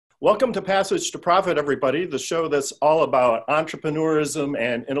Welcome to Passage to Profit, everybody, the show that's all about entrepreneurism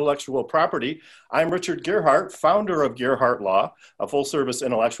and intellectual property. I'm Richard Gearhart, founder of Gearhart Law, a full-service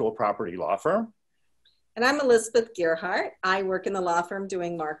intellectual property law firm. And I'm Elizabeth Gearhart. I work in the law firm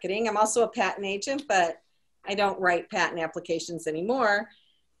doing marketing. I'm also a patent agent, but I don't write patent applications anymore.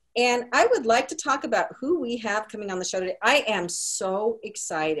 And I would like to talk about who we have coming on the show today. I am so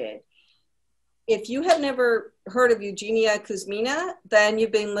excited. If you have never heard of Eugenia Kuzmina, then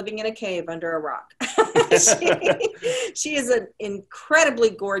you've been living in a cave under a rock. She is an incredibly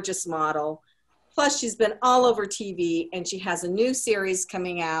gorgeous model. Plus, she's been all over TV, and she has a new series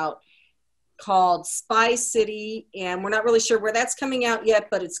coming out called Spy City, and we're not really sure where that's coming out yet,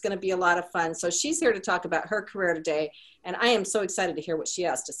 but it's going to be a lot of fun. So she's here to talk about her career today, and I am so excited to hear what she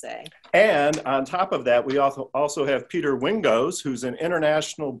has to say. And on top of that, we also have Peter Wingos, who's an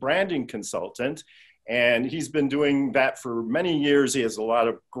international branding consultant, and he's been doing that for many years. He has a lot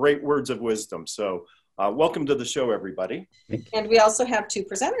of great words of wisdom. So welcome to the show, everybody. And we also have two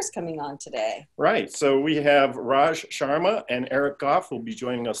presenters coming on today. Right. So we have Raj Sharma and Eric Goff who will be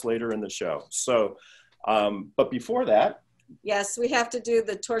joining us later in the show. So, but before that. Yes, we have to do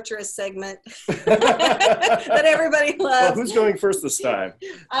the torturous segment that everybody loves. Well, who's going first this time?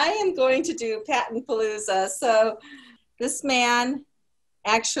 I am going to do Patent Palooza. So this man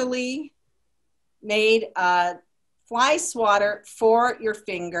actually made a fly swatter for your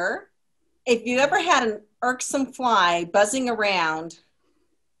finger. If you ever had an irksome fly buzzing around,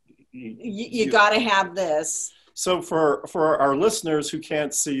 you got to have this. So for our listeners who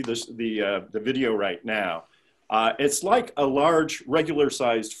can't see the video right now, it's like a large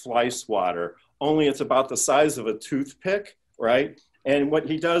regular-sized fly swatter, only it's about the size of a toothpick, right? And what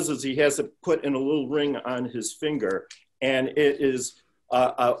he does is he has it put in a little ring on his finger, and it is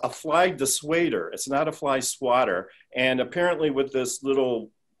a fly dissuader. It's not a fly swatter. And apparently with this little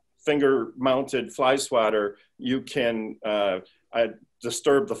finger-mounted fly swatter, you can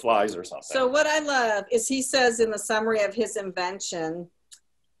disturb the flies or something. So what I love is he says in the summary of his invention,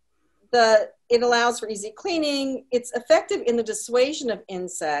 it allows for easy cleaning. It's effective in the dissuasion of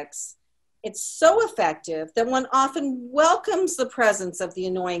insects. It's so effective that one often welcomes the presence of the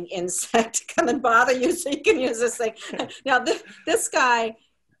annoying insect to come and bother you so you can use this thing. Now, this guy,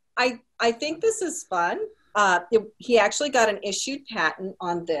 I think this is fun. He actually got an issued patent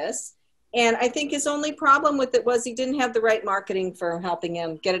on this. And I think his only problem with it was he didn't have the right marketing firm helping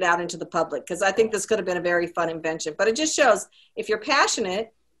him get it out into the public, because I think this could have been a very fun invention. But it just shows if you're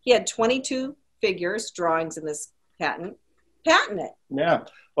passionate, he had 22 figures, drawings in this patent. Patent it. Yeah.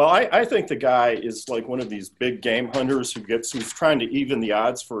 Well, I think the guy is like one of these big game hunters who's trying to even the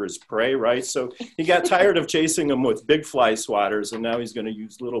odds for his prey, right? So he got tired of chasing them with big fly swatters, and now he's going to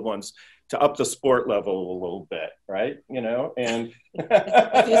use little ones to up the sport level a little bit, right? You know, and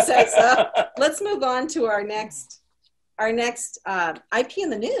if you say so. Let's move on to our next IP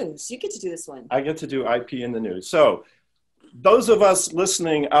in the news. You get to do this one. I get to do IP in the news. So those of us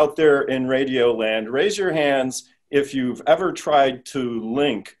listening out there in Radio Land, raise your hands if you've ever tried to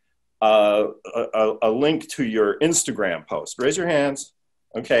link a link to your Instagram post. Raise your hands.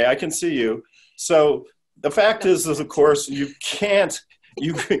 Okay, I can see you. So the fact is of course, you can't, we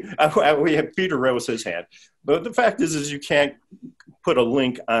have Peter rose his hand, but the fact is you can't put a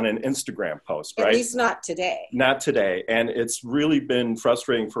link on an Instagram post, right? At least not today. Not today. And it's really been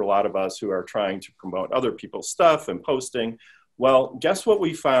frustrating for a lot of us who are trying to promote other people's stuff and posting. Well, guess what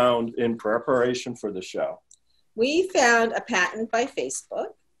we found in preparation for the show? We found a patent by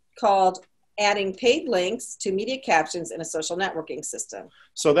Facebook called adding paid links to media captions in a social networking system.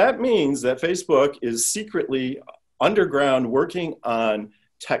 So that means that Facebook is secretly underground working on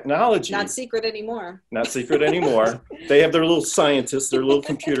technology. Not secret anymore. Not secret anymore. They have their little scientists, their little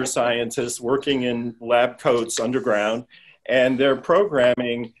computer scientists working in lab coats underground, and they're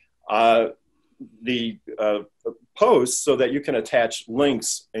programming the posts so that you can attach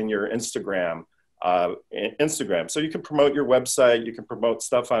links in your Instagram. So you can promote your website, you can promote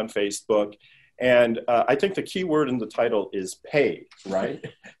stuff on Facebook. And I think the key word in the title is pay, right?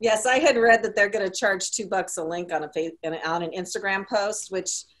 Yes, I had read that they're going to charge $2 a link on an Instagram post,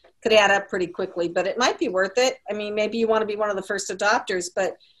 which could add up pretty quickly, but it might be worth it. I mean, maybe you want to be one of the first adopters,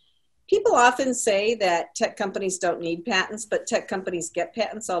 but people often say that tech companies don't need patents, but tech companies get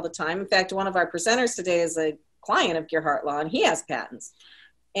patents all the time. In fact, one of our presenters today is a client of Gearhart Law, and he has patents.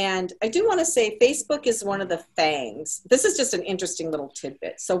 And I do want to say Facebook is one of the FANGs. This is just an interesting little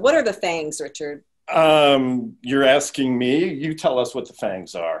tidbit. So what are the FANGs, Richard? You're asking me. You tell us what the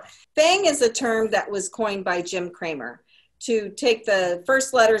FANGs are. FANG is a term that was coined by Jim Cramer to take the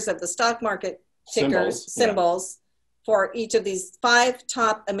first letters of the stock market tickers, symbols, for each of these 5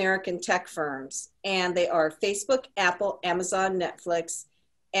 top American tech firms. And they are Facebook, Apple, Amazon, Netflix,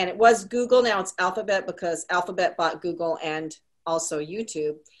 and it was Google. Now it's Alphabet because Alphabet bought Google and also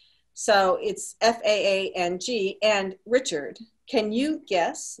YouTube. So it's FAANG. And Richard, can you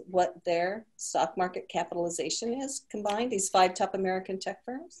guess what their stock market capitalization is combined, these 5 top American tech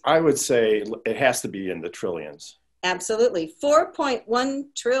firms? I would say it has to be in the trillions. Absolutely. $4.1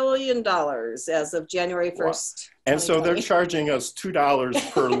 trillion as of January 1st. Wow. And so they're charging us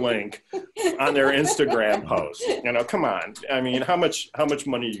 $2 per link on their Instagram post. You know, come on. I mean, how much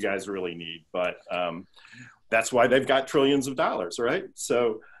money you guys really need? But that's why they've got trillions of dollars, right?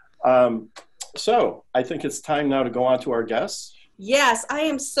 So, so I think it's time now to go on to our guests. Yes, I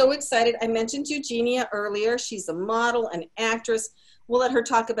am so excited. I mentioned Eugenia earlier. She's a model, an actress. We'll let her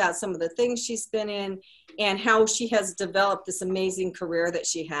talk about some of the things she's been in and how she has developed this amazing career that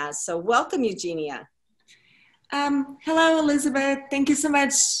she has. So welcome, Eugenia. Hello, Elizabeth. Thank you so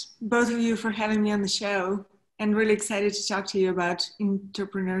much, both of you, for having me on the show. And really excited to talk to you about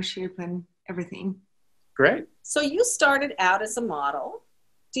entrepreneurship and everything. Great. So you started out as a model.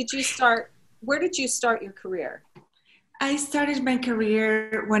 Where did you start your career? I started my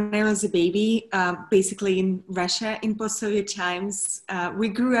career when I was a baby, basically in Russia in post-Soviet times. We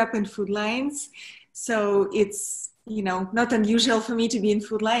grew up in food lines, so it's, you know, not unusual for me to be in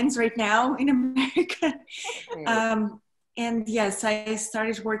food lines right now in America. And yes, I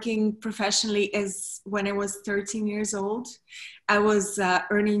started working professionally when I was 13 years old. I was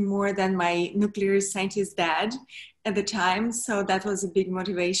earning more than my nuclear scientist dad at the time. So that was a big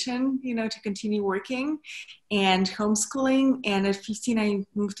motivation, you know, to continue working and homeschooling. And at 15, I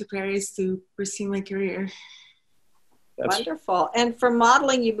moved to Paris to pursue my career. That's wonderful. And from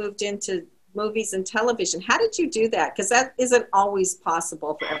modeling, you moved into movies and television. How did you do that? Because that isn't always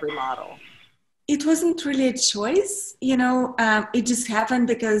possible for every model. It wasn't really a choice, you know, it just happened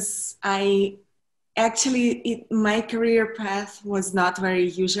because my career path was not very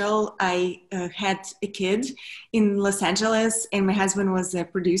usual. I had a kid in Los Angeles and my husband was a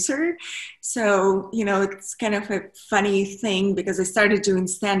producer. So, you know, it's kind of a funny thing because I started doing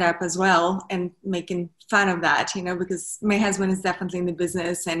stand-up as well and making fun of that, you know, because my husband is definitely in the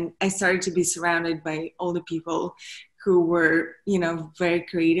business and I started to be surrounded by all the people who were, you know, very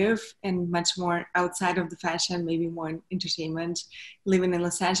creative and much more outside of the fashion, maybe more in entertainment, living in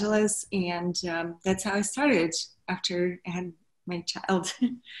Los Angeles. And that's how I started after I had my child.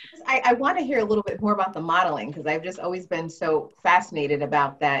 I want to hear a little bit more about the modeling because I've just always been so fascinated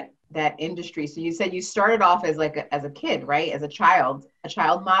about that industry. So you said you started off as as a kid, right? As a child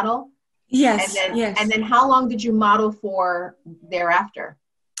model? Yes, and then, yes. And then how long did you model for thereafter?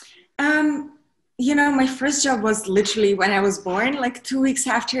 You know, my first job was literally when I was born, like 2 weeks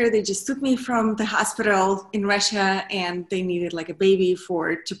after. They just took me from the hospital in Russia and they needed like a baby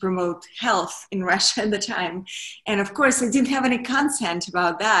to promote health in Russia at the time. And of course, I didn't have any consent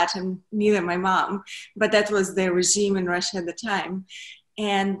about that, and neither my mom, but that was the regime in Russia at the time.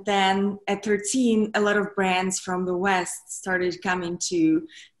 And then at 13, a lot of brands from the West started coming to,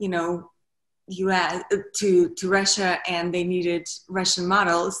 you know, US to Russia, and they needed Russian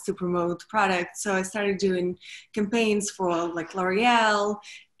models to promote products. So I started doing campaigns for like L'Oreal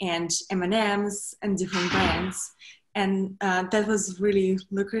and M&M's and different brands. And that was really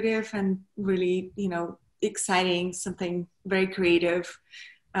lucrative and really, you know, exciting, something very creative,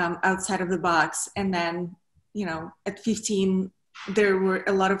 outside of the box. And then, you know, at 15, there were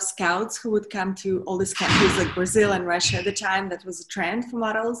a lot of scouts who would come to all these countries like Brazil and Russia at the time. That was a trend for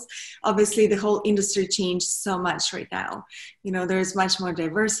models. Obviously, the whole industry changed so much right now. You know, there's much more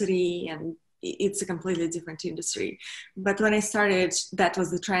diversity and it's a completely different industry. But when I started, that was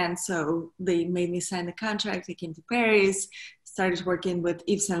the trend. So they made me sign the contract. I came to Paris, started working with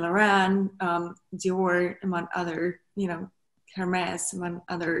Yves Saint Laurent, Dior, among other, you know, Hermes, among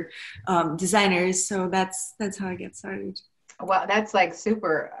other designers. So that's how I get started. Well, that's like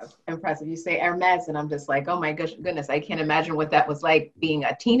super impressive. You say Hermes, and I'm just like, oh my goodness, I can't imagine what that was like being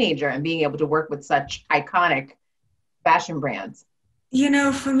a teenager and being able to work with such iconic fashion brands. You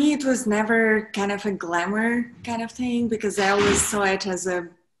know, for me, it was never kind of a glamour kind of thing because I always saw it as a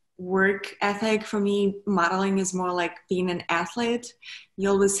work ethic. For me, modeling is more like being an athlete. You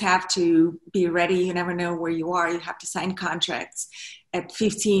always have to be ready. You never know where you are. You have to sign contracts. At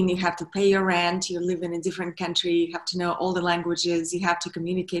 15, you have to pay your rent. You live in a different country. You have to know all the languages. You have to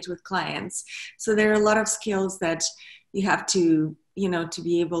communicate with clients. So there are a lot of skills that you have to, you know, to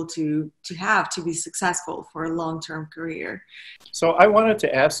be able to have to be successful for a long-term career. So I wanted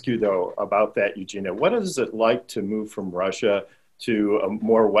to ask you, though, about that, Eugenia. What is it like to move from Russia to a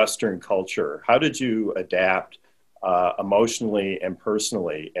more Western culture? How did you adapt emotionally and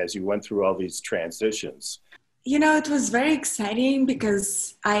personally as you went through all these transitions? You know, it was very exciting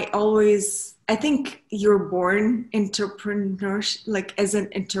because I think you're born entrepreneur, like as an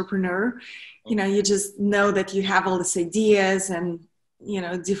entrepreneur, you know, you just know that you have all these ideas and, you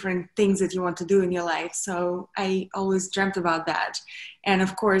know, different things that you want to do in your life. So I always dreamt about that. And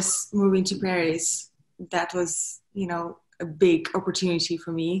of course, moving to Paris, that was, you know, a big opportunity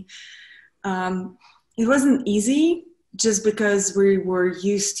for me. It wasn't easy just because we were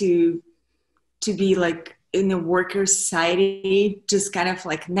used to be like in a worker society, just kind of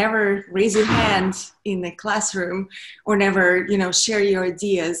like never raise your hand in the classroom or never, you know, share your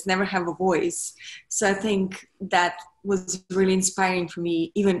ideas, never have a voice. So I think that was really inspiring for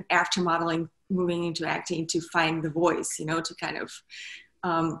me, even after modeling, moving into acting, to find the voice, you know, to kind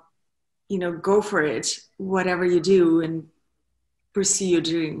of, you know, go for it, whatever you do, and pursue your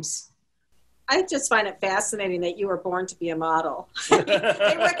dreams. I just find it fascinating that you were born to be a model. They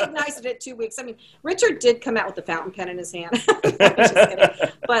recognized it at 2 weeks. I mean, Richard did come out with the fountain pen in his hand. I'm just kidding.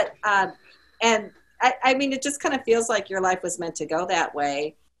 But, and I mean, it just kind of feels like your life was meant to go that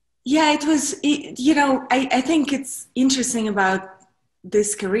way. Yeah, it was, you know, I think it's interesting about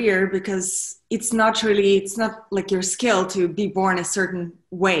this career because it's not like your skill to be born a certain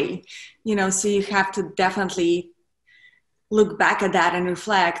way, you know, so you have to definitely look back at that and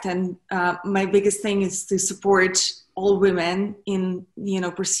reflect. And my biggest thing is to support all women in, you know,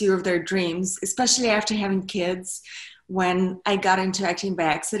 pursuit of their dreams, especially after having kids. When I got into acting by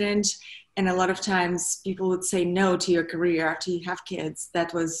accident, and a lot of times people would say no to your career after you have kids,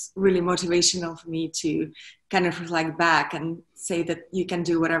 that was really motivational for me to kind of reflect back and say that you can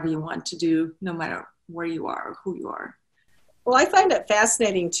do whatever you want to do, no matter where you are or who you are. Well, I find it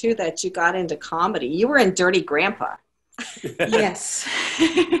fascinating too that you got into comedy. You were in Dirty Grandpa. Yes.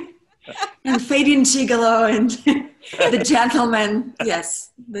 And Fading Gigolo and The Gentleman.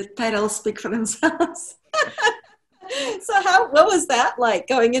 Yes, the titles speak for themselves. So what was that like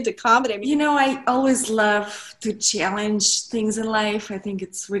going into comedy? I mean, you know, I always love to challenge things in life. I think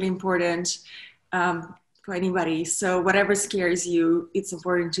it's really important for anybody. So whatever scares you, it's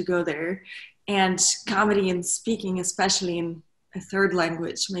important to go there. And comedy and speaking, especially in a third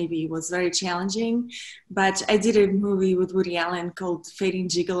language, maybe was very challenging. But I did a movie with Woody Allen called Fading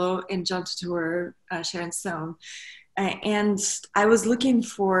Gigolo and John Turturro, Sharon Stone. And I was looking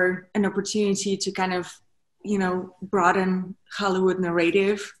for an opportunity to kind of, you know, broaden Hollywood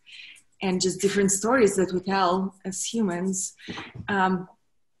narrative and just different stories that we tell as humans. And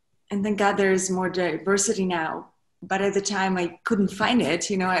thank God there's more diversity now. But at the time I couldn't find it.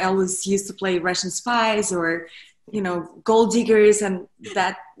 You know, I always used to play Russian spies or, you know, gold diggers, and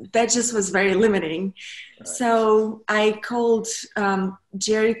that just was very limiting. Right. So I called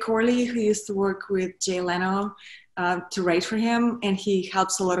Jerry Corley, who used to work with Jay Leno, to write for him, and he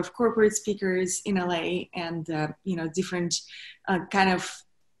helps a lot of corporate speakers in LA and you know, different kind of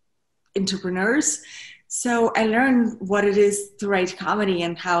entrepreneurs. So I learned what it is to write comedy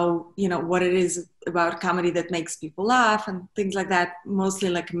and how, you know, what it is about comedy that makes people laugh and things like that, mostly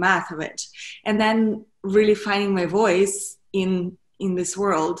like math of it. And then really finding my voice in this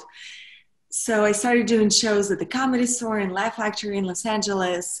world. So I started doing shows at the Comedy Store and Laugh Factory in Los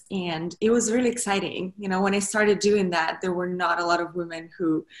Angeles, and it was really exciting. You know, when I started doing that, there were not a lot of women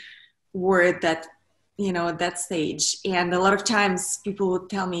who were at that, you know, at that stage. And a lot of times people would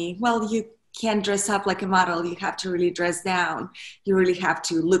tell me, well, you can't dress up like a model. You have to really dress down. You really have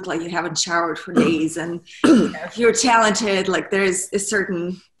to look like you haven't showered for days. And you know, if you're talented, like there's a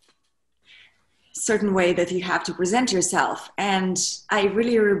certain way that you have to present yourself. And I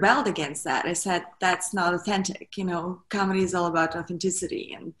really rebelled against that. I said, that's not authentic. You know, comedy is all about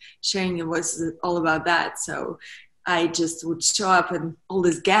authenticity, and sharing your voice is all about that. So I just would show up in all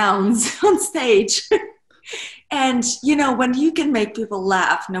these gowns on stage. And, you know, when you can make people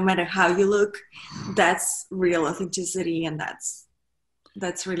laugh, no matter how you look, that's real authenticity. And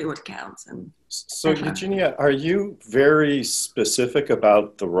that's really what counts. And so, Eugenia, are you very specific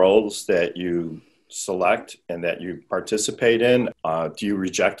about the roles that you select and that you participate in? Do you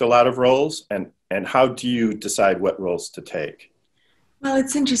reject a lot of roles? And how do you decide what roles to take? Well,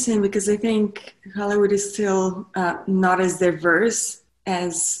 it's interesting because I think Hollywood is still not as diverse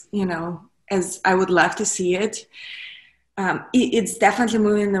as, you know, as I would love to see it. It's definitely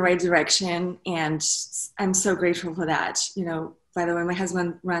moving in the right direction, and I'm so grateful for that. You know, by the way, my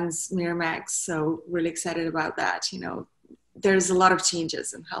husband runs Miramax, so really excited about that. You know, there's a lot of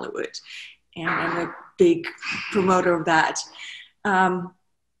changes in Hollywood, and I'm a big promoter of that. I'm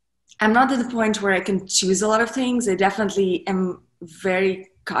not at the point where I can choose a lot of things. I definitely am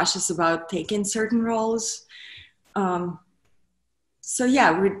very cautious about taking certain roles. So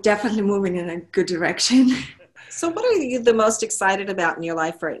yeah, we're definitely moving in a good direction. So what are you the most excited about in your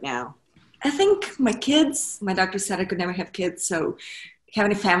life right now? I think my kids, my doctor said I could never have kids. So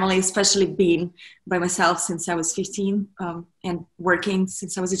having a family, especially being by myself since I was 15 and working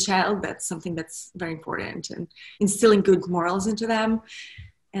since I was a child, that's something that's very important. And instilling good morals into them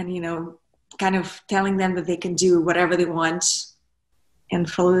and, kind of telling them that they can do whatever they want and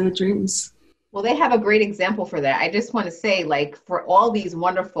follow their dreams. Well, they have a great example for that. I just want to say, like, for all these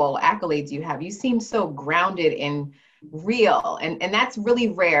wonderful accolades you have, you seem so grounded and real. And that's really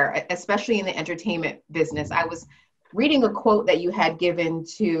rare, especially in the entertainment business. I was reading a quote that you had given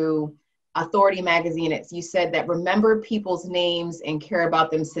to Authority magazine. You said that remember people's names and care about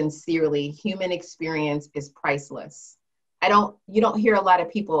them sincerely. Human experience is priceless. You don't hear a lot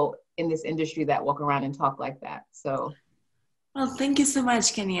of people in this industry that walk around and talk like that. So, well, thank you so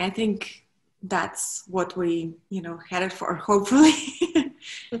much, Kenny. I think that's what we, headed for, hopefully.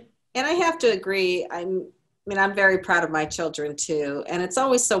 And I have to agree. I'm very proud of my children too. And it's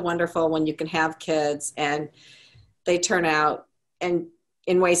always so wonderful when you can have kids and they turn out and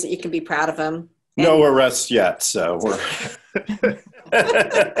in ways that you can be proud of them. No arrests yet, so we're.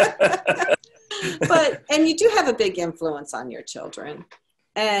 And you do have a big influence on your children.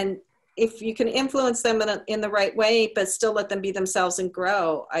 And if you can influence them in the right way, but still let them be themselves and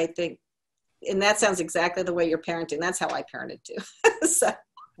grow, I think, and that sounds exactly the way you're parenting. That's how I parented too. So.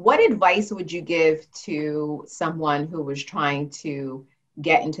 What advice would you give to someone who was trying to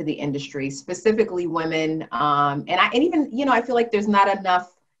get into the industry, specifically women? And even, I feel like there's not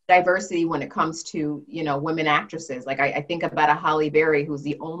enough diversity when it comes to, women actresses. Like I think about a Halle Berry, who's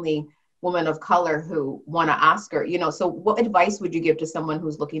the only woman of color who won an Oscar, so what advice would you give to someone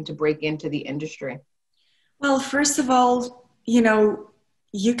who's looking to break into the industry? Well, first of all,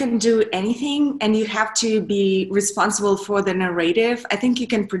 you can do anything and you have to be responsible for the narrative. I think you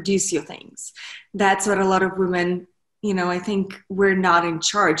can produce your things. That's what a lot of women, I think we're not in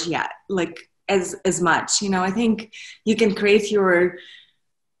charge yet, like as much. I think you can create your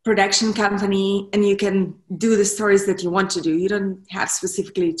production company and you can do the stories that you want to do. You don't have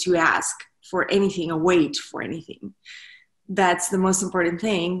specifically to ask for anything or wait for anything. That's the most important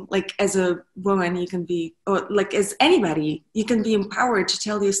thing. Like as a woman, you can be, or like as anybody, you can be empowered to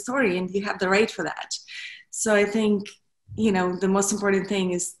tell your story and you have the right for that. So I think, the most important thing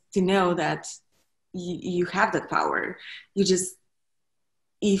is to know that you have that power.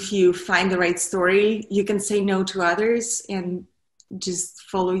 If you find the right story, you can say no to others and just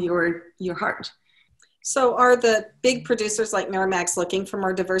follow your heart. So are the big producers like Miramax looking for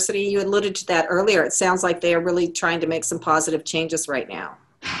more diversity? You alluded to that earlier. It sounds like they are really trying to make some positive changes right now.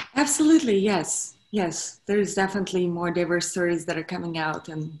 Absolutely, yes. Yes, there's definitely more diverse stories that are coming out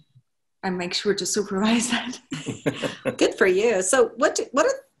and I make sure to supervise that. Good for you. So what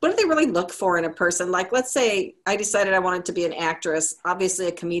do they really look for in a person? Like, let's say I decided I wanted to be an actress, obviously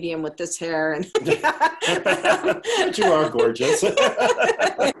a comedian with this hair. And But you are gorgeous.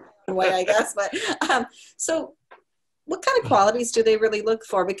 way, I guess. But so what kind of qualities do they really look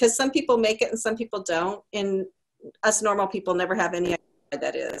for? Because some people make it and some people don't. And us normal people never have any idea what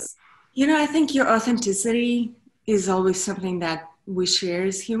that is. I think your authenticity is always something that we share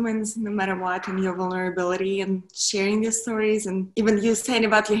as humans, no matter what, and your vulnerability and sharing your stories. And even you saying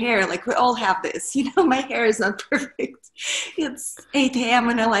about your hair, like we all have this, my hair is not perfect. It's 8 a.m.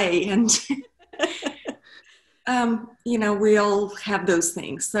 in LA and we all have those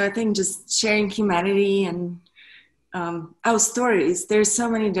things. So I think just sharing humanity and our stories, there's so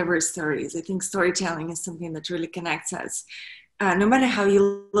many diverse stories. I think storytelling is something that really connects us. No matter how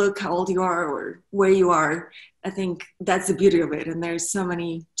you look, how old you are, or where you are, I think that's the beauty of it. And there's so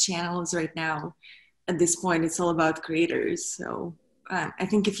many channels right now. At this point, it's all about creators. So I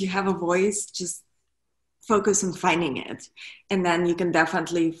think if you have a voice, just focus on finding it. And then you can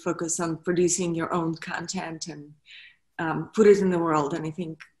definitely focus on producing your own content and put it in the world. And I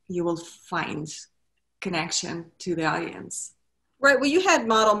think you will find connection to the audience. Right. Well, you had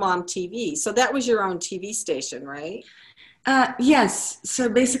Model Mom TV. So that was your own TV station, right? Yes. So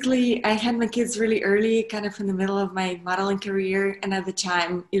basically, I had my kids really early, kind of in the middle of my modeling career. And at the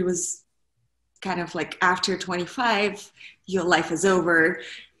time, it was kind of like after 25, your life is over.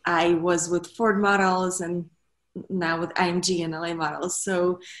 I was with Ford models and now with IMG and LA models.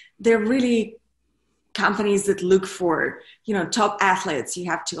 So they're really companies that look for, top athletes. You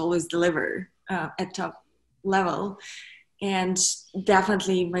have to always deliver at top level. And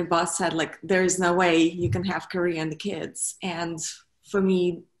definitely my boss said, like, there's no way you can have career and the kids. And for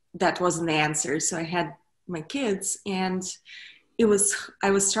me, that wasn't the answer. So I had my kids and I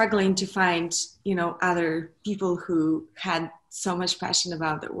was struggling to find, other people who had so much passion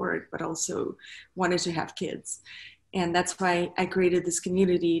about their work, but also wanted to have kids. And that's why I created this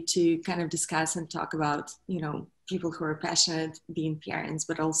community to kind of discuss and talk about, people who are passionate being parents,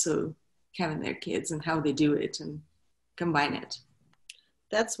 but also having their kids and how they do it and combine it.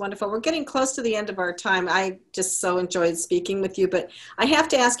 That's wonderful. We're getting close to the end of our time. I just so enjoyed speaking with you, but I have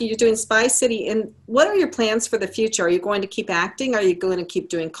to ask you, you're doing Spy City, and what are your plans for the future? Are you going to keep acting? Are you going to keep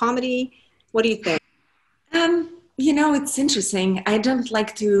doing comedy? What do you think? It's interesting. I don't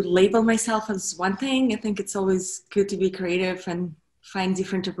like to label myself as one thing. I think it's always good to be creative and find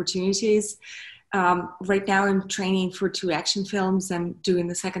different opportunities. Right now I'm training for 2 action films. I'm doing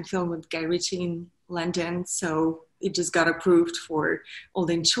the second film with Guy Ritchie in London. So it just got approved for all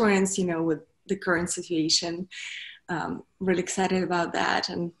the insurance, with the current situation. Really excited about that.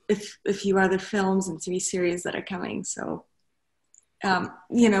 And a few other films and TV series that are coming. So,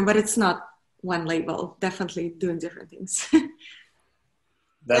 but it's not one label, definitely doing different things.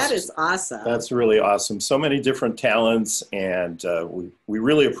 That is awesome. That's really awesome. So many different talents, and we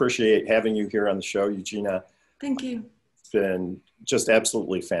really appreciate having you here on the show, Eugenia. Thank you. It's been just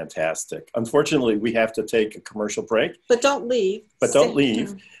absolutely fantastic. Unfortunately, we have to take a commercial break. But don't leave. Don't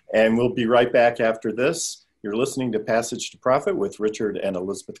leave. And we'll be right back after this. You're listening to Passage to Profit with Richard and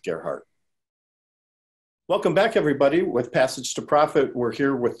Elizabeth Gerhardt. Welcome back, everybody, with Passage to Profit. We're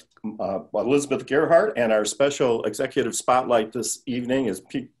here with Elizabeth Gerhardt, and our special executive spotlight this evening is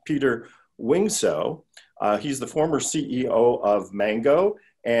Peter Wingsoe. He's the former CEO of Mango,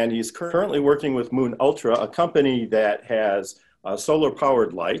 and he's currently working with Moon Ultra, a company that has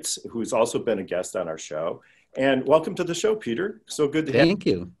solar-powered lights, who's also been a guest on our show. And welcome to the show, Peter. So good to have you. Thank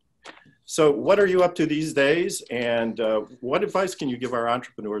you. So what are you up to these days, and what advice can you give our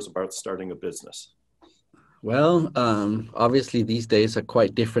entrepreneurs about starting a business? Well, obviously these days are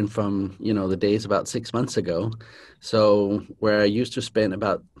quite different from, the days about 6 months ago. So where I used to spend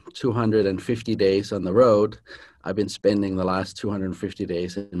about 250 days on the road, I've been spending the last 250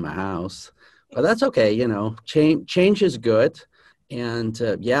 days in my house. But that's okay, change is good. And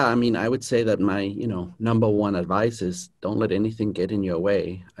I would say that my, number one advice is don't let anything get in your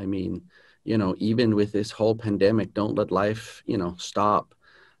way. I mean, even with this whole pandemic, don't let life, stop.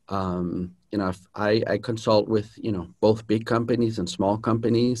 I consult with, both big companies and small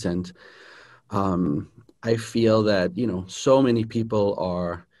companies. And I feel that, so many people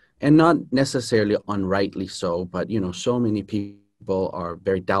are, and not necessarily unrightly so, but, so many people are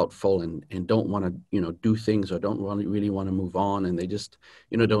very doubtful and don't want to, do things or don't really want to move on. And they just,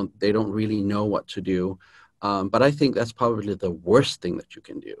 they don't really know what to do. But I think that's probably the worst thing that you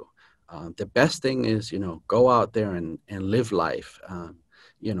can do. The best thing is, go out there and live life.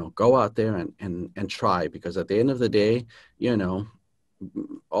 Go out there and try, because at the end of the day,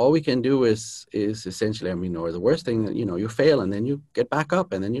 all we can do is essentially, or the worst thing that, you fail and then you get back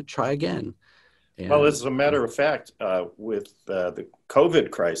up and then you try again. And, well, as a matter of fact, with the COVID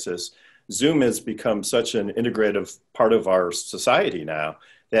crisis, Zoom has become such an integrative part of our society now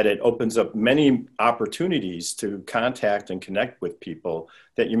that it opens up many opportunities to contact and connect with people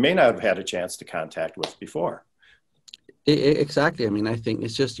that you may not have had a chance to contact with before. Exactly. I think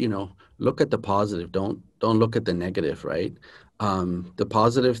it's just, look at the positive. Don't look at the negative, right? The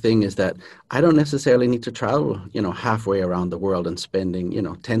positive thing is that I don't necessarily need to travel, halfway around the world and spending,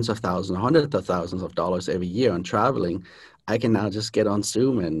 tens of thousands, hundreds of thousands of dollars every year on traveling. I can now just get on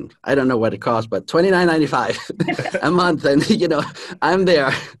Zoom, and I don't know what it costs, but $29.95 a month, and I'm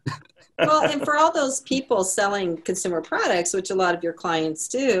there. Well, and for all those people selling consumer products, which a lot of your clients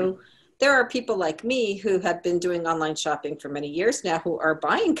do, there are people like me who have been doing online shopping for many years now who are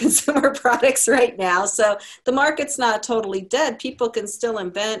buying consumer products right now. So the market's not totally dead. People can still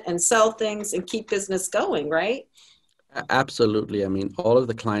invent and sell things and keep business going, right? Absolutely. All of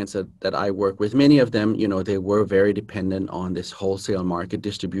the clients that I work with, many of them, they were very dependent on this wholesale market,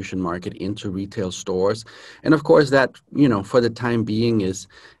 distribution market into retail stores. And of course that, for the time being is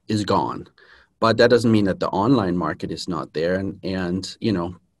gone. But that doesn't mean that the online market is not there. And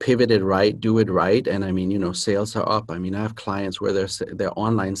pivot it right, do it right. And sales are up. I have clients where their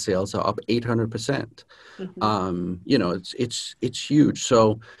online sales are up 800%. Mm-hmm. It's huge.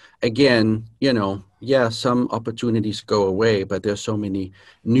 So again, some opportunities go away, but there's so many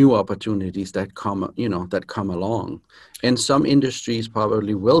new opportunities that come along. And some industries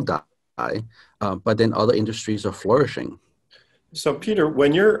probably will die, but then other industries are flourishing. So Peter,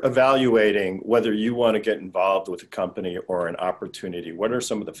 when you're evaluating whether you want to get involved with a company or an opportunity, what are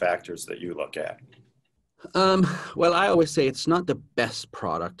some of the factors that you look at? Well, I always say it's not the best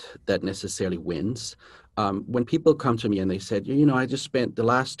product that necessarily wins. When people come to me and they said, I just spent the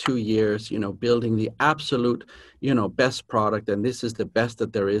last 2 years, building the absolute, best product, and this is the best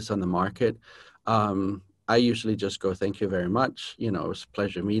that there is on the market. I usually just go, thank you very much. It was a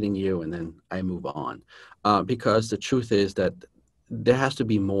pleasure meeting you. And then I move on. Because the truth is that there has to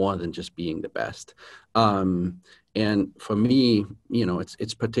be more than just being the best. And for me,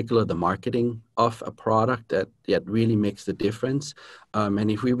 it's particular the marketing of a product that really makes the difference. And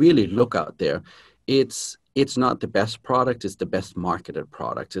if we really look out there, it's not the best product, it's the best marketed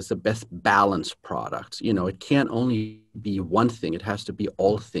product, it's the best balanced product. It can't only be one thing, it has to be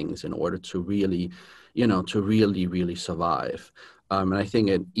all things in order to really, really survive. And I think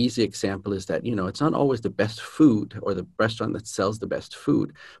an easy example is that, it's not always the best food or the restaurant that sells the best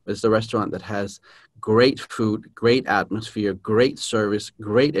food, but it's the restaurant that has great food, great atmosphere, great service,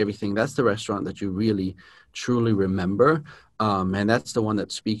 great everything. That's the restaurant that you really, truly remember. And that's the one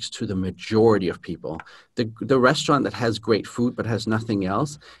that speaks to the majority of people. The restaurant that has great food but has nothing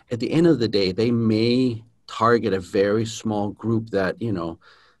else, at the end of the day, they may target a very small group that,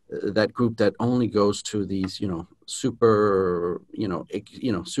 that group that only goes to these, super,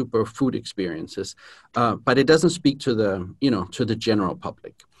 super food experiences. But it doesn't speak to to the general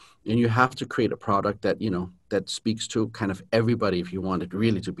public. And you have to create a product that, that speaks to kind of everybody if you want it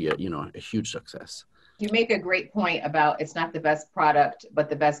really to be a huge success. You make a great point about it's not the best product, but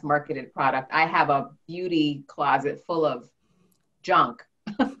the best marketed product. I have a beauty closet full of junk.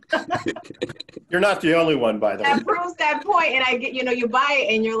 You're not the only one, by the way. That proves that point. And I get, you buy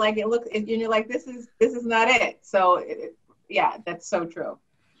it and you're like, and you're like, this is not it. So yeah, that's so true.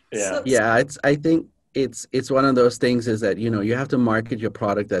 Yeah. Yeah. I think it's one of those things is that, you have to market your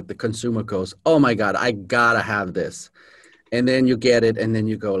product that the consumer goes, oh my God, I gotta have this. And then you get it, and then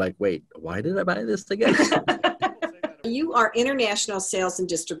you go like, wait, why did I buy this again? You are international sales and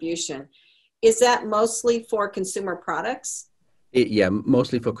distribution. Is that mostly for consumer products? Yeah,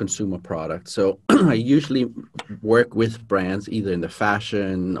 mostly for consumer products. So I usually work with brands either in the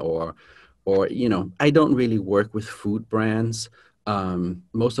fashion or I don't really work with food brands.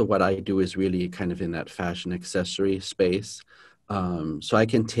 Most of what I do is really kind of in that fashion accessory space. So I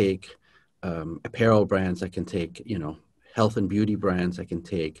can take apparel brands, I can take, health and beauty brands. I can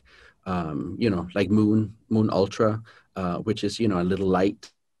take, like Moon Ultra, which is, a little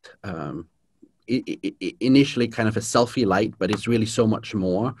light, initially kind of a selfie light, but it's really so much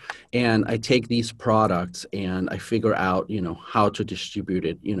more. And I take these products and I figure out, how to distribute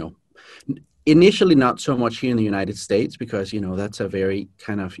it, initially not so much here in the United States because, that's a very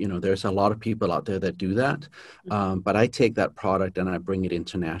kind of, there's a lot of people out there that do that. But I take that product and I bring it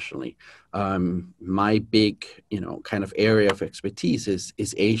internationally. My big, kind of area of expertise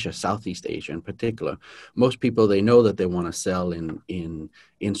is Asia, Southeast Asia in particular. Most people, they know that they want to sell in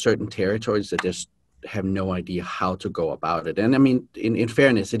certain territories that just have no idea how to go about it. And I mean, in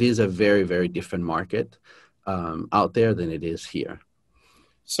fairness, it is a very, very different market out there than it is here.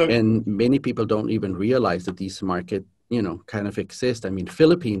 And many people don't even realize that these market, kind of exist. I mean,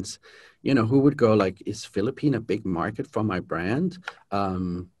 Philippines, who would go like, is Philippines a big market for my brand?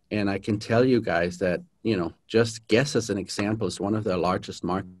 And I can tell you guys that, just Guess as an example is one of the largest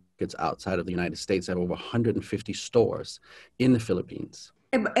markets outside of the United States. They have over 150 stores in the Philippines.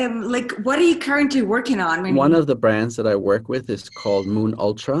 Like, what are you currently working on? One of the brands that I work with is called Moon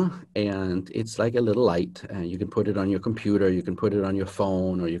Ultra, and it's like a little light. And you can put it on your computer, you can put it on your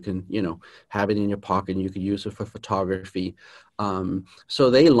phone, or you can, have it in your pocket and you can use it for photography. So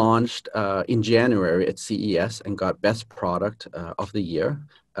they launched in January at CES and got Best Product of the Year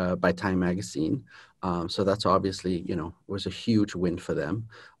by Time Magazine. So that's obviously, was a huge win for them.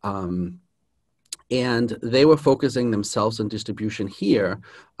 And they were focusing themselves on distribution here.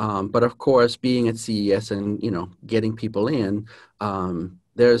 But of course, being at CES and, getting people in,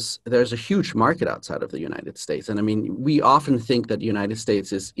 there's a huge market outside of the United States. And I mean, we often think that the United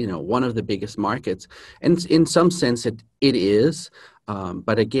States is, one of the biggest markets. And in some sense, it is.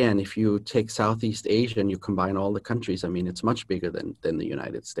 But again, if you take Southeast Asia and you combine all the countries, I mean, it's much bigger than the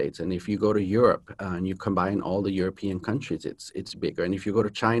United States. And if you go to Europe and you combine all the European countries, it's bigger. And if you go to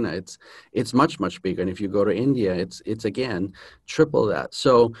China, it's much bigger. And if you go to India, it's again, triple that.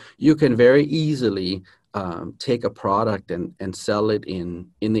 So you can very easily take a product and sell it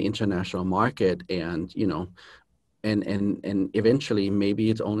in the international market and, and eventually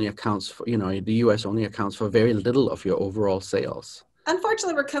maybe it only accounts for, the US only accounts for very little of your overall sales.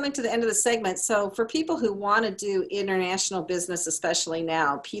 Unfortunately, we're coming to the end of the segment. So for people who want to do international business, especially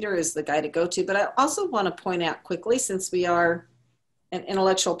now, Peter is the guy to go to. But I also want to point out quickly, since we are an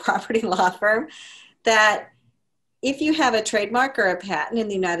intellectual property law firm, that if you have a trademark or a patent in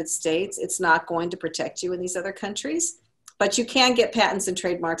the United States, it's not going to protect you in these other countries, but you can get patents and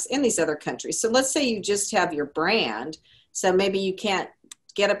trademarks in these other countries. So let's say you just have your brand. So maybe you can't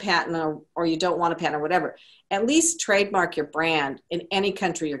get a patent or you don't want a patent or whatever. At least trademark your brand in any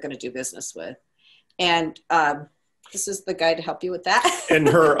country you're going to do business with. And this is the guy to help you with that. In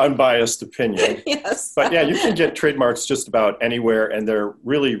her unbiased opinion. Yes. But yeah, you can get trademarks just about anywhere, and they're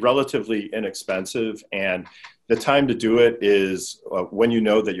really relatively inexpensive. And the time to do it is when you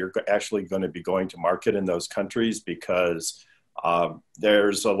know that you're actually going to be going to market in those countries, because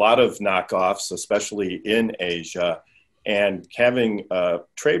there's a lot of knockoffs, especially in Asia. And having a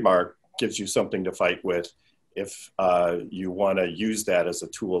trademark gives you something to fight with if you want to use that as a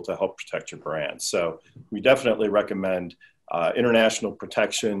tool to help protect your brand. So we definitely recommend international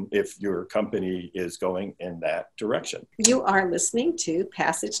protection if your company is going in that direction. You are listening to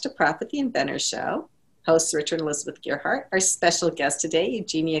Passage to Profit, the Inventor Show. Hosts Richard and Elizabeth Gearhart. Our special guest today,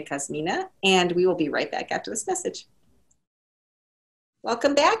 Eugenia Kuzmina, and we will be right back after this message.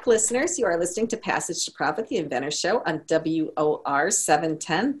 Welcome back, listeners. You are listening to Passage to Profit, the Inventor Show on WOR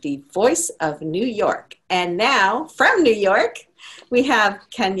 710, the voice of New York. And now, from New York, we have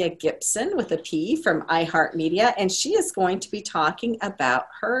Kenya Gibson with a P from iHeartMedia, and she is going to be talking about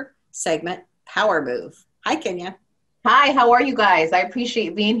her segment, Power Move. Hi, Kenya. Hi, how are you guys? I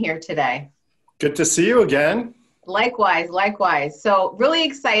appreciate being here today. Good to see you again. Likewise, likewise. So really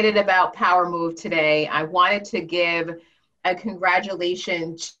excited about Power Move today. I wanted to give a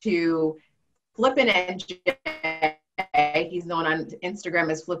congratulations to Flippin' NJ. He's known on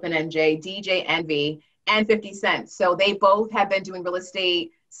Instagram as Flippin' NJ, DJ Envy, and 50 Cent. So they both have been doing real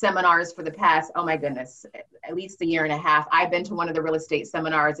estate seminars for the past, oh my goodness, at least a year and a half. I've been to one of the real estate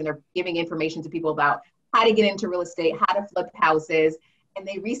seminars, and they're giving information to people about how to get into real estate, how to flip houses. And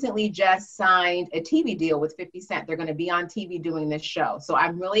they recently just signed a TV deal with 50 Cent. They're going to be on TV doing this show. So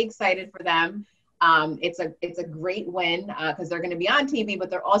I'm really excited for them. It's a great win because they're going to be on TV, but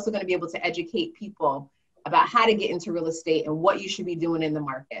they're also going to be able to educate people about how to get into real estate and what you should be doing in the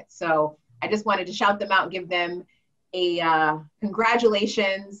market. So I just wanted to shout them out, give them a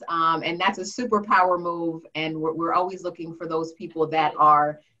congratulations. And that's a super power move. And we're always looking for those people that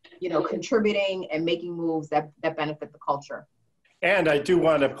are, contributing and making moves that benefit the culture. And I do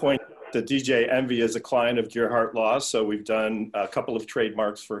want to point that DJ Envy is a client of Gearhart Law, so we've done a couple of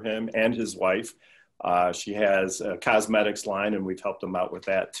trademarks for him and his wife. She has a cosmetics line, and we've helped them out with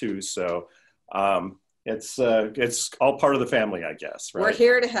that too. So it's all part of the family, I guess. Right? We're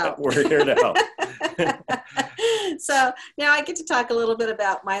here to help. We're here to help. So now I get to talk a little bit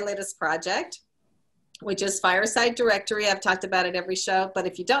about my latest project, which is Fireside Directory. I've talked about it every show, but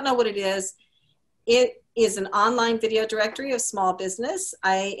if you don't know what it is an online video directory of small business.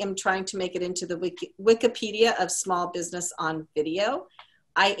 I am trying to make it into the Wikipedia of small business on video.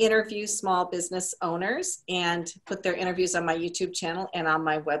 I interview small business owners and put their interviews on my YouTube channel and on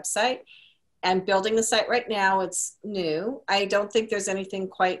my website. I'm building the site right now. It's new. I don't think there's anything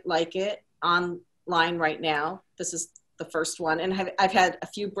quite like it online right now. This is the first one. And I've had a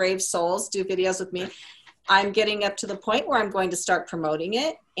few brave souls do videos with me. I'm getting up to the point where I'm going to start promoting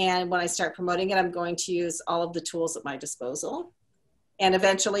it. And when I start promoting it, I'm going to use all of the tools at my disposal and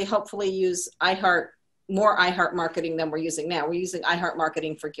eventually, hopefully, use more iHeart marketing than we're using now. We're using iHeart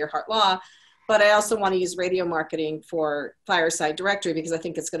marketing for Gearhart Law, but I also want to use radio marketing for Fireside Directory because I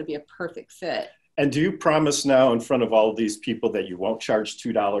think it's going to be a perfect fit. And do you promise now in front of all of these people that you won't charge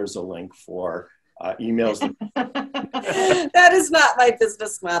 $2 a link for emails? That is not my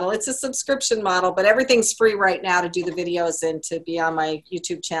business model. It's a subscription model, but everything's free right now to do the videos and to be on my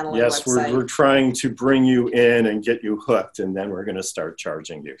YouTube channel and yes, website. we're trying to bring you in and get you hooked, and then we're going to start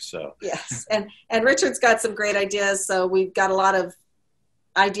charging you. So yes, and Richard's got some great ideas. So we've got a lot of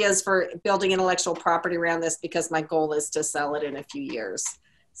ideas for building intellectual property around this because my goal is to sell it in a few years.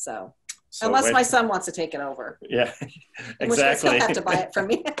 So unless my son wants to take it over. Yeah, exactly. In which case he'll have to buy it from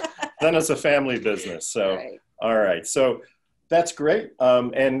me. Then it's a family business. So, right. All right. So that's great.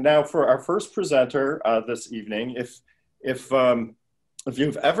 And now for our first presenter this evening, if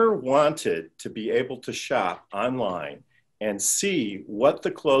you've ever wanted to be able to shop online and see what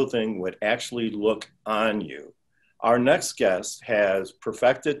the clothing would actually look on you, our next guest has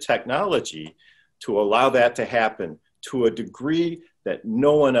perfected technology to allow that to happen to a degree that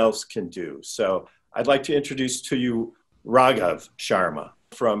no one else can do. So I'd like to introduce to you Raghav Sharma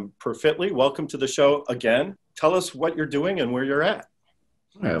from Perfitly. Welcome to the show again. Tell us what you're doing and where you're at.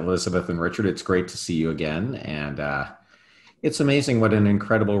 Hi, Elizabeth and Richard, it's great to see you again. And It's amazing what an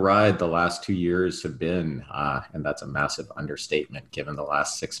incredible ride the last 2 years have been. And that's a massive understatement given the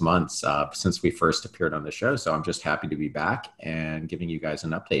last 6 months since we first appeared on the show. So I'm just happy to be back and giving you guys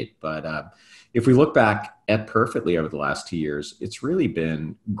an update. But if we look back at Perfectly over the last 2 years, it's really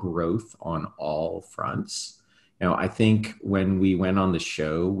been growth on all fronts. I think when we went on the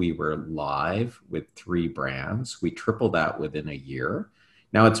show, we were live with 3 brands. We tripled that within a year.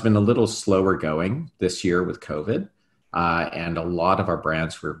 Now it's been a little slower going this year with COVID. And a lot of our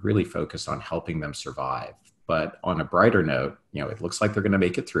brands were really focused on helping them survive. But on a brighter note, it looks like they're going to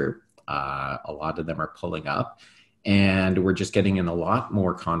make it through. A lot of them are pulling up. And we're just getting in a lot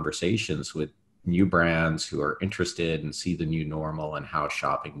more conversations with new brands who are interested and see the new normal and how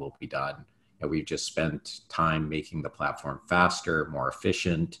shopping will be done. We've just spent time making the platform faster, more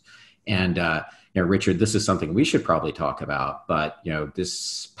efficient. And Richard, this is something we should probably talk about, but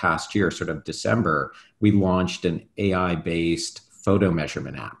this past year, sort of December, we launched an AI-based photo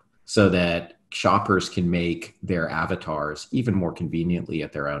measurement app so that shoppers can make their avatars even more conveniently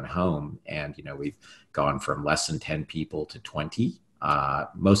at their own home. And we've gone from less than 10 people to 20.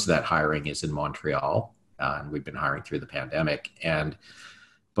 Most of that hiring is in Montreal, and we've been hiring through the pandemic.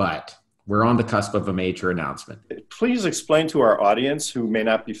 But we're on the cusp of a major announcement. Please explain to our audience who may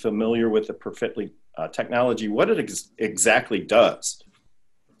not be familiar with the Perfectly technology what it exactly does.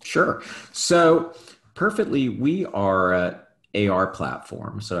 Sure. So Perfectly, we are an AR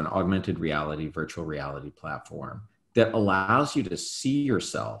platform, so an augmented reality, virtual reality platform that allows you to see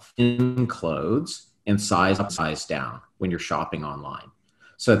yourself in clothes and size up, size down when you're shopping online.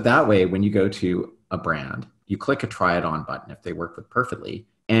 So that way, when you go to a brand, you click a try it on button if they work with Perfectly,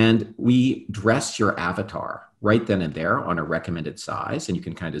 and we dress your avatar right then and there on a recommended size, and you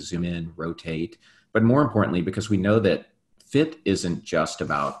can kind of zoom in, rotate. But more importantly, because we know that fit isn't just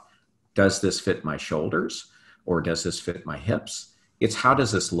about, does this fit my shoulders or does this fit my hips? It's how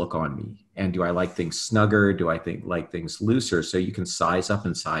does this look on me? And do I like things snugger? Do I like things looser? So you can size up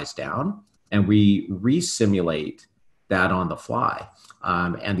and size down, and we re-simulate that on the fly.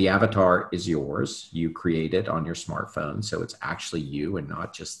 And the avatar is yours. You create it on your smartphone. So it's actually you and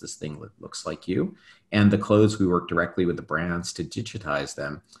not just this thing that looks like you. And the clothes, we work directly with the brands to digitize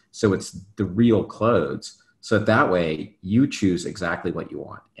them. So it's the real clothes. So that way you choose exactly what you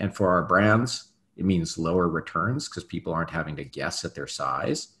want. And for our brands, it means lower returns because people aren't having to guess at their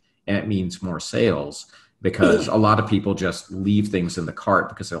size. And it means more sales because a lot of people just leave things in the cart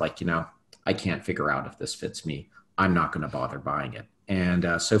because they're like, I can't figure out if this fits me. I'm not going to bother buying it.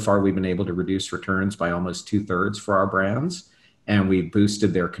 And so far, we've been able to reduce returns by almost 2/3 for our brands. And we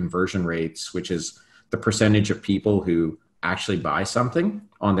boosted their conversion rates, which is the percentage of people who actually buy something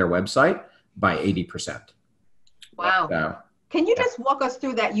on their website, by 80%. Wow. So, can you just walk us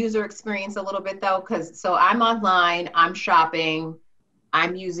through that user experience a little bit though? So I'm online, I'm shopping,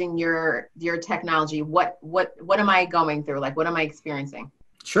 I'm using your technology. What am I going through? Like, what am I experiencing?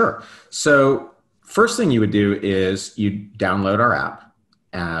 Sure. So first thing you would do is you download our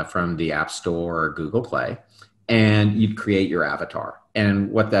app from the App Store or Google Play, and you'd create your avatar.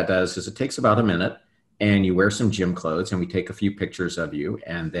 And what that does is it takes about a minute, and you wear some gym clothes, and we take a few pictures of you,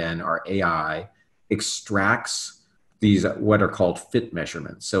 and then our AI extracts these what are called fit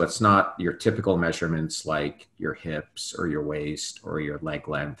measurements. So it's not your typical measurements like your hips or your waist or your leg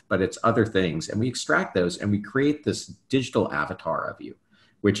length, but it's other things. And we extract those and we create this digital avatar of you,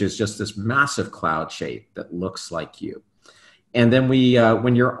 which is just this massive cloud shape that looks like you. And then we,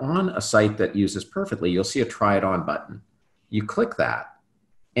 when you're on a site that uses Perfectly, you'll see a try it on button. You click that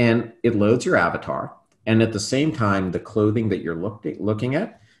and it loads your avatar. And at the same time, the clothing that you're looking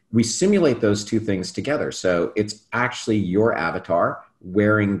at, we simulate those two things together. So it's actually your avatar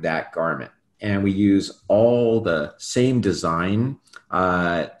wearing that garment. And we use all the same design,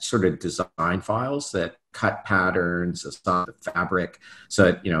 sort of design files that cut patterns, the fabric. So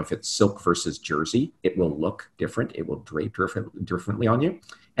that, if it's silk versus jersey, it will look different. It will drape differently on you.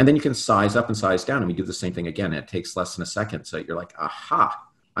 And then you can size up and size down. And we do the same thing again. It takes less than a second. So you're like, aha,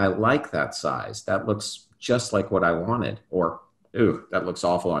 I like that size. That looks just like what I wanted. Or, ooh, that looks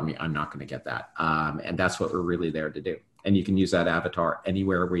awful on me. I'm not going to get that. And that's what we're really there to do. And you can use that avatar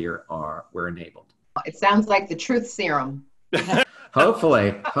anywhere we're enabled. It sounds like the truth serum.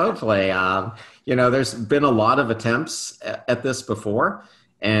 Hopefully. There's been a lot of attempts at this before,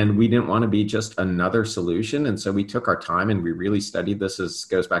 and we didn't want to be just another solution. And so we took our time and we really studied this. This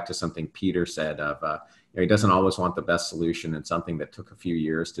goes back to something Peter said of, he doesn't always want the best solution and something that took a few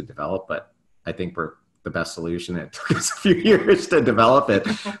years to develop, but I think we're the best solution. It took us a few years to develop it,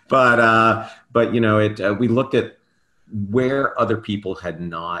 but we looked at where other people had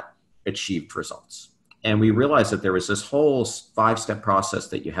not achieved results. And we realized that there was this whole 5-step process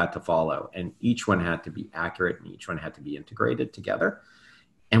that you had to follow, and each one had to be accurate and each one had to be integrated together.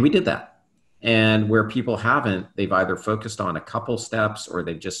 And we did that. And where people haven't, they've either focused on a couple steps or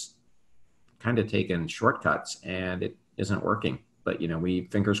they've just kind of taken shortcuts, and it isn't working. But, we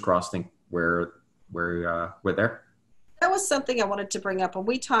fingers crossed think we're there. That was something I wanted to bring up. When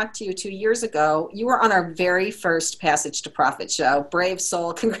we talked to you 2 years ago, you were on our very first Passage to Profit show. Brave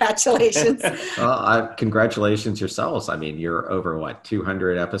soul. Congratulations. Well, congratulations yourselves. I mean, you're over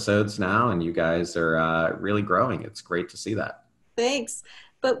 200 episodes now, and you guys are really growing. It's great to see that. Thanks.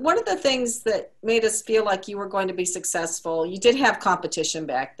 But one of the things that made us feel like you were going to be successful, you did have competition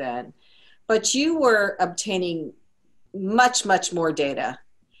back then, but you were obtaining much, much more data,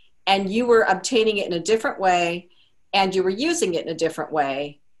 and you were obtaining it in a different way, and you were using it in a different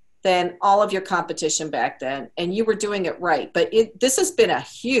way than all of your competition back then, and you were doing it right. But this has been a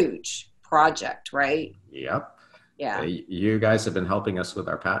huge project, right? Yep. Yeah. You guys have been helping us with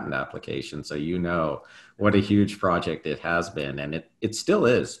our patent application, so what a huge project it has been, and it still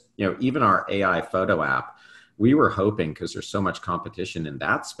is. Even our AI photo app, we were hoping, because there's so much competition in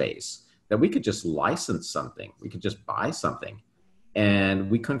that space, that we could just license something. We could just buy something. And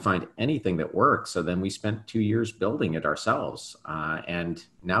we couldn't find anything that worked. So then we spent 2 years building it ourselves. And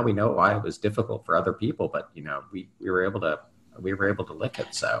now we know why it was difficult for other people, but we were able to lick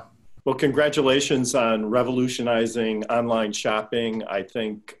it. So. Well, congratulations on revolutionizing online shopping. I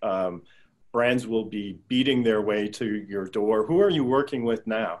think brands will be beating their way to your door. Who are you working with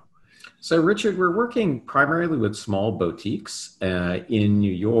now? So, Richard, we're working primarily with small boutiques in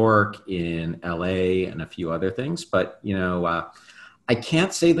New York, in LA, and a few other things. But, I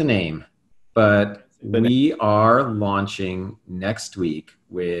can't say the name, but we are launching next week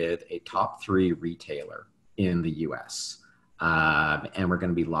with a top 3 retailer in the US. And we're going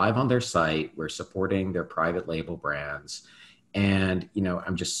to be live on their site. We're supporting their private label brands. And,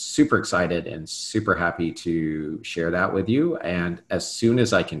 I'm just super excited and super happy to share that with you. And as soon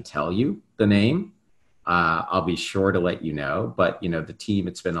as I can tell you the name, I'll be sure to let you know. But, the team,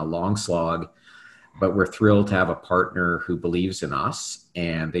 it's been a long slog, but we're thrilled to have a partner who believes in us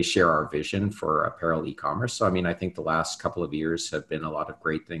and they share our vision for apparel e-commerce. So, I think the last couple of years have been a lot of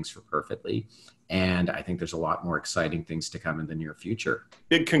great things for Perfectly. And I think there's a lot more exciting things to come in the near future.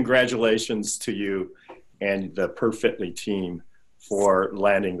 Big congratulations to you and the Perfectly team for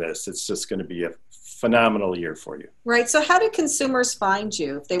landing this. It's just going to be a phenomenal year for you. Right. So how do consumers find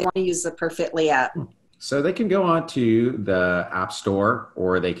you if they want to use the Perfectly app? So they can go onto the App Store,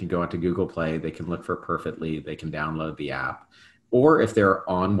 or they can go onto Google Play. They can look for Perfectly. They can download the app. Or if they're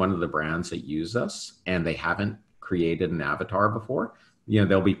on one of the brands that use us and they haven't created an avatar before,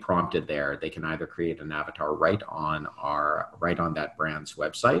 they'll be prompted there. They can either create an avatar right on that brand's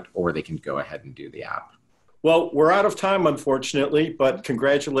website, or they can go ahead and do the app. Well, we're out of time, unfortunately, but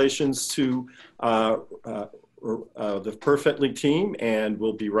congratulations to the Perfectly team, and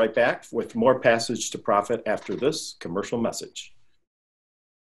we'll be right back with more Passage to Profit after this commercial message.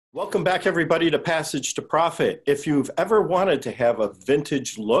 Welcome back, everybody, to Passage to Profit. If you've ever wanted to have a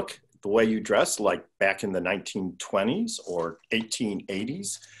vintage look, the way you dress, like back in the 1920s or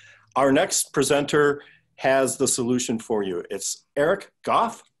 1880s, our next presenter has the solution for you. It's Eric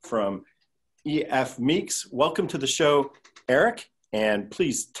Goff from EF Meeks. Welcome to the show, Eric, and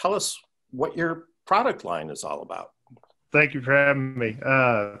please tell us what your product line is all about. Thank you for having me.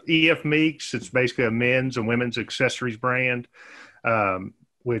 EF Meeks, it's basically a men's and women's accessories brand,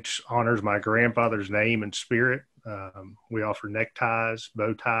 which honors my grandfather's name and spirit. We offer neckties,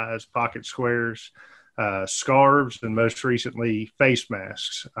 bow ties, pocket squares, scarves, and most recently face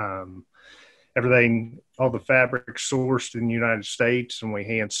masks. Everything, all the fabric sourced in the United States, and we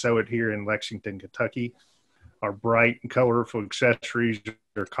hand sew it here in Lexington, Kentucky. Our bright and colorful accessories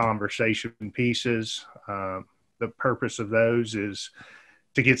are conversation pieces. The purpose of those is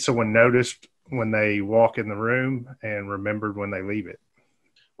to get someone noticed when they walk in the room and remembered when they leave it.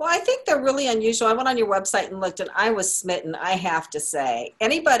 Well, I think they're really unusual. I went on your website and looked, and I was smitten, I have to say.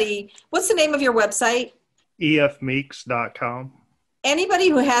 What's the name of your website? efmeeks.com. Anybody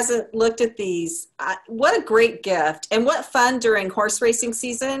who hasn't looked at these, what a great gift, and what fun during horse racing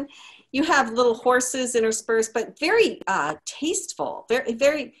season. You have little horses interspersed, but very tasteful, very,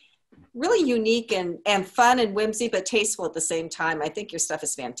 very, really unique and fun and whimsy, but tasteful at the same time. I think your stuff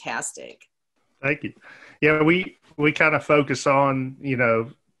is fantastic. Thank you. Yeah, we kind of focus on,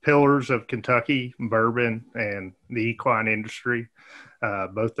 pillars of Kentucky, bourbon, and the equine industry.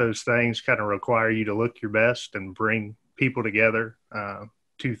 Both those things kind of require you to look your best and bring people together.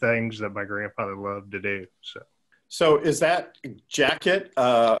 Two things that my grandfather loved to do. So is that jacket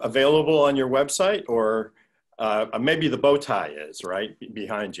available on your website, or maybe the bow tie is right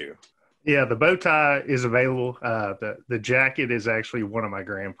behind you? Yeah, the bow tie is available. The jacket is actually one of my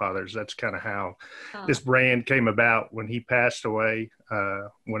grandfather's. That's kind of how this brand came about. When he passed away,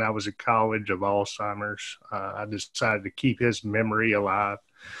 when I was in college of Alzheimer's, I decided to keep his memory alive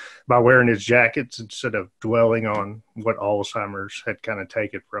by wearing his jackets instead of dwelling on what Alzheimer's had kind of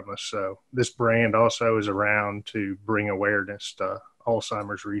taken from us. So this brand also is around to bring awareness to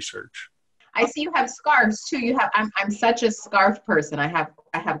Alzheimer's research. I see you have scarves too. I'm such a scarf person. I have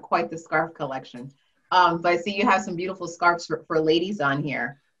quite the scarf collection. But I see you have some beautiful scarves for ladies on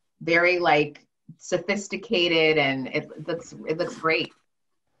here. Very like sophisticated, and it looks great.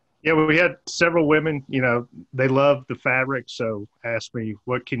 Yeah, we had several women, they love the fabric, so asked me,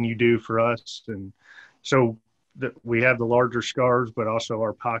 what can you do for us? And so we have the larger scarves, but also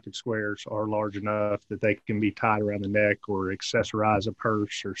our pocket squares are large enough that they can be tied around the neck or accessorize a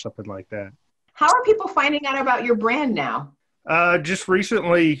purse or something like that. How are people finding out about your brand now? Just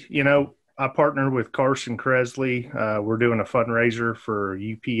recently, I partnered with Carson Kresley. We're doing a fundraiser for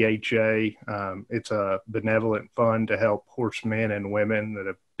UPHA. It's a benevolent fund to help horsemen and women that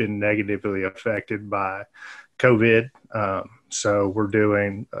have been negatively affected by COVID. So we're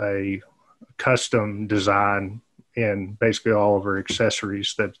doing a custom design in basically all of our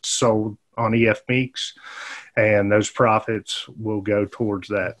accessories that's sold on EF Meeks, and those profits will go towards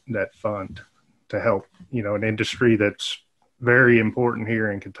that fund to help, an industry that's very important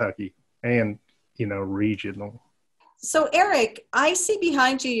here in Kentucky and, regional. So Eric, I see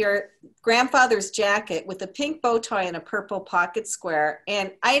behind you your grandfather's jacket with a pink bow tie and a purple pocket square.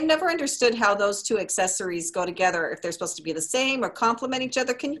 And I never understood how those two accessories go together, if they're supposed to be the same or complement each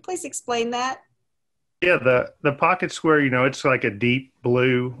other. Can you please explain that? Yeah, the pocket square, it's like a deep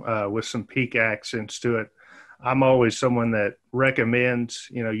blue with some peak accents to it. I'm always someone that recommends,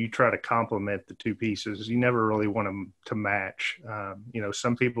 you try to complement the two pieces. You never really want them to match.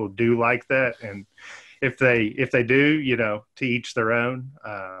 Some people do like that. And if they do, to each their own.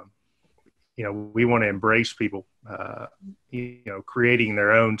 We want to embrace people, creating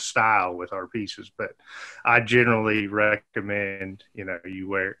their own style with our pieces. But I generally recommend,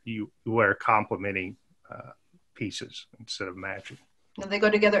 you wear complementing pieces instead of matching. And they go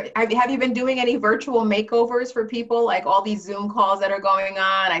together. Have you been doing any virtual makeovers for people, like all these Zoom calls that are going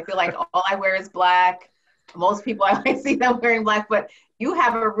on? I feel like all I wear is black. Most people, I see them wearing black, but you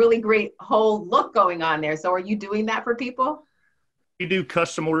have a really great whole look going on there. So are you doing that for people? We do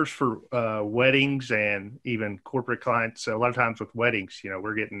custom orders for weddings and even corporate clients. So a lot of times with weddings,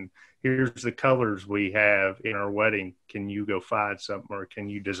 we're getting, here's the colors we have in our wedding. Can you go find something, or can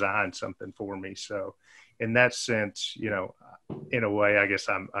you design something for me? So in that sense, in a way, I guess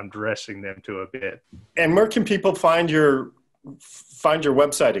I'm dressing them to a bit. And where can people find your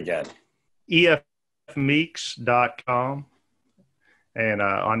website again? efmeeks.com, and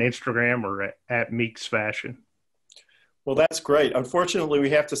on Instagram or at Meeks Fashion. Well, that's great. Unfortunately, we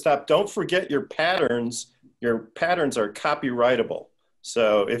have to stop. Don't forget your patterns. Your patterns are copyrightable.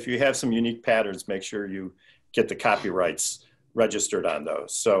 So if you have some unique patterns, make sure you get the copyrights registered on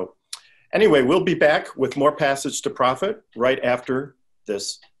those. So anyway, we'll be back with more Passage to Profit right after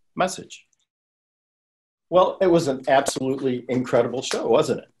this message. Well, it was an absolutely incredible show,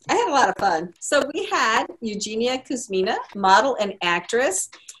 wasn't it? I had a lot of fun. So we had Eugenia Kuzmina, model and actress.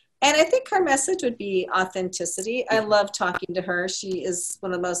 And I think her message would be authenticity. I love talking to her. She is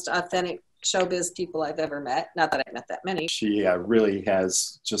one of the most authentic showbiz people I've ever met. Not that I've met that many. She really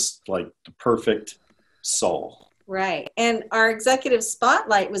has just like the perfect soul. Right. And our executive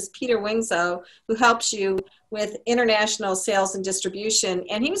spotlight was Peter Wingzo, who helps you with international sales and distribution.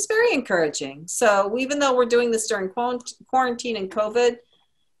 And he was very encouraging. So even though we're doing this during quarantine and COVID,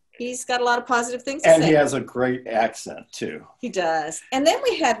 he's got a lot of positive things to say. And he has a great accent too. He does. And then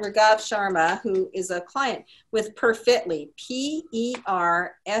we had Raghav Sharma, who is a client with Perfitly, Perfitly,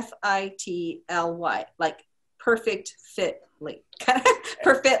 like perfect fitly,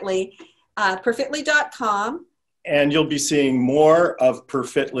 Perfitly, perfitly.com. And you'll be seeing more of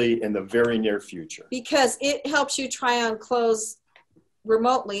Perfitly in the very near future. Because it helps you try on clothes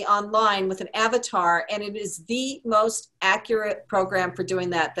remotely online with an avatar, and it is the most accurate program for doing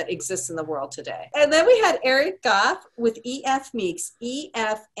that exists in the world today. And then we had Eric Goff with EF Meeks,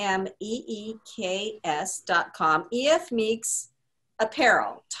 EFMEEKS.com. EF Meeks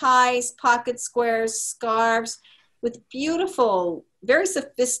apparel, ties, pocket squares, scarves with beautiful, very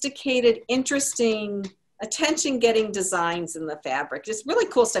sophisticated, interesting attention-getting designs in the fabric. Just really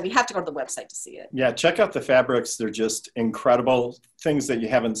cool stuff. You have to go to the website to see it. Yeah, check out the fabrics. They're just incredible. Things that you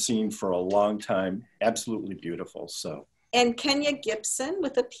haven't seen for a long time. Absolutely beautiful. So. And Kenya Gibson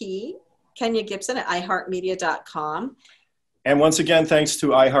with a P, Kenya Gibson at iHeartMedia.com. And once again, thanks to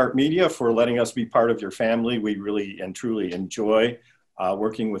iHeartMedia for letting us be part of your family. We really and truly enjoy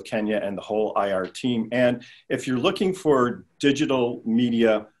working with Kenya and the whole IR team. And if you're looking for digital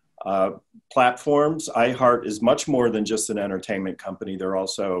media platforms, iHeart is much more than just an entertainment company. They're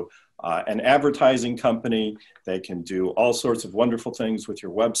also an advertising company. They can do all sorts of wonderful things with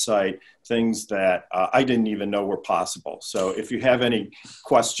your website, things that I didn't even know were possible. So if you have any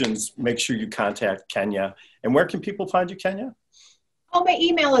questions, make sure you contact Kenya. And where can people find you, Kenya? Oh, my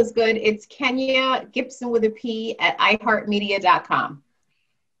email is good. It's Kenya Gibson with a P at iHeartMedia.com.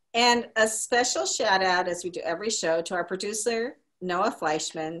 And a special shout out, as we do every show, to our producer, Noah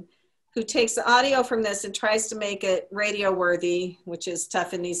Fleischman, who takes the audio from this and tries to make it radio worthy, which is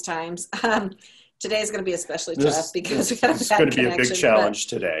tough in these times. Today is going to be especially tough because we got a bad connection. It's going to be a big challenge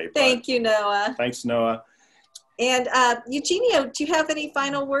today. Thank you, Noah. Thanks, Noah. And Eugenia, do you have any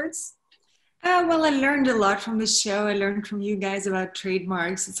final words? Well, I learned a lot from this show. I learned from you guys about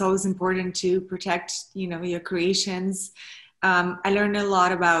trademarks. It's always important to protect, your creations. I learned a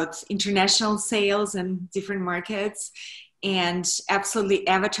lot about international sales and different markets, and absolutely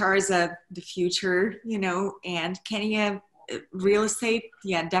avatars of the future, and Kenya real estate.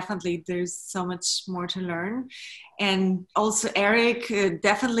 Yeah, definitely. There's so much more to learn. And also Eric,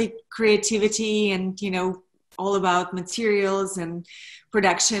 definitely creativity and, all about materials and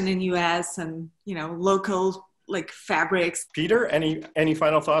production in US and, local like fabrics. Peter, any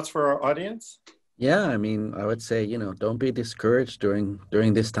final thoughts for our audience? Yeah, I mean, I would say, don't be discouraged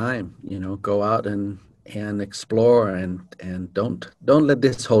during this time. Go out and explore and don't let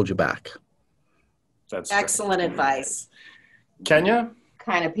this hold you back. That's excellent advice. Kenya?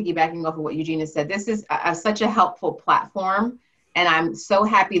 Kind of piggybacking off of what Eugenia said, this is such a helpful platform. And I'm so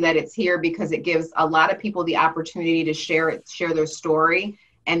happy that it's here because it gives a lot of people the opportunity to share their story,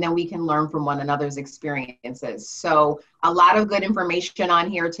 and then we can learn from one another's experiences. So a lot of good information on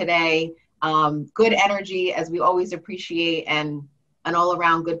here today, good energy as we always appreciate, and an all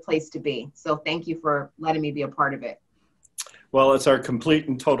around good place to be. So thank you for letting me be a part of it. Well, it's our complete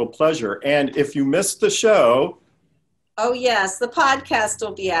and total pleasure. And if you missed the show, oh, yes, the podcast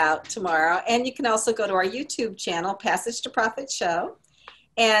will be out tomorrow. And you can also go to our YouTube channel, Passage to Profit Show,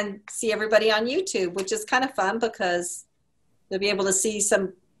 and see everybody on YouTube, which is kind of fun because you'll be able to see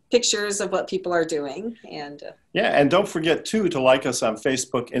some pictures of what people are doing. And yeah, and don't forget, too, to like us on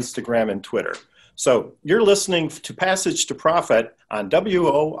Facebook, Instagram, and Twitter. So you're listening to Passage to Profit on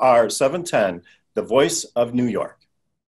WOR 710, the voice of New York.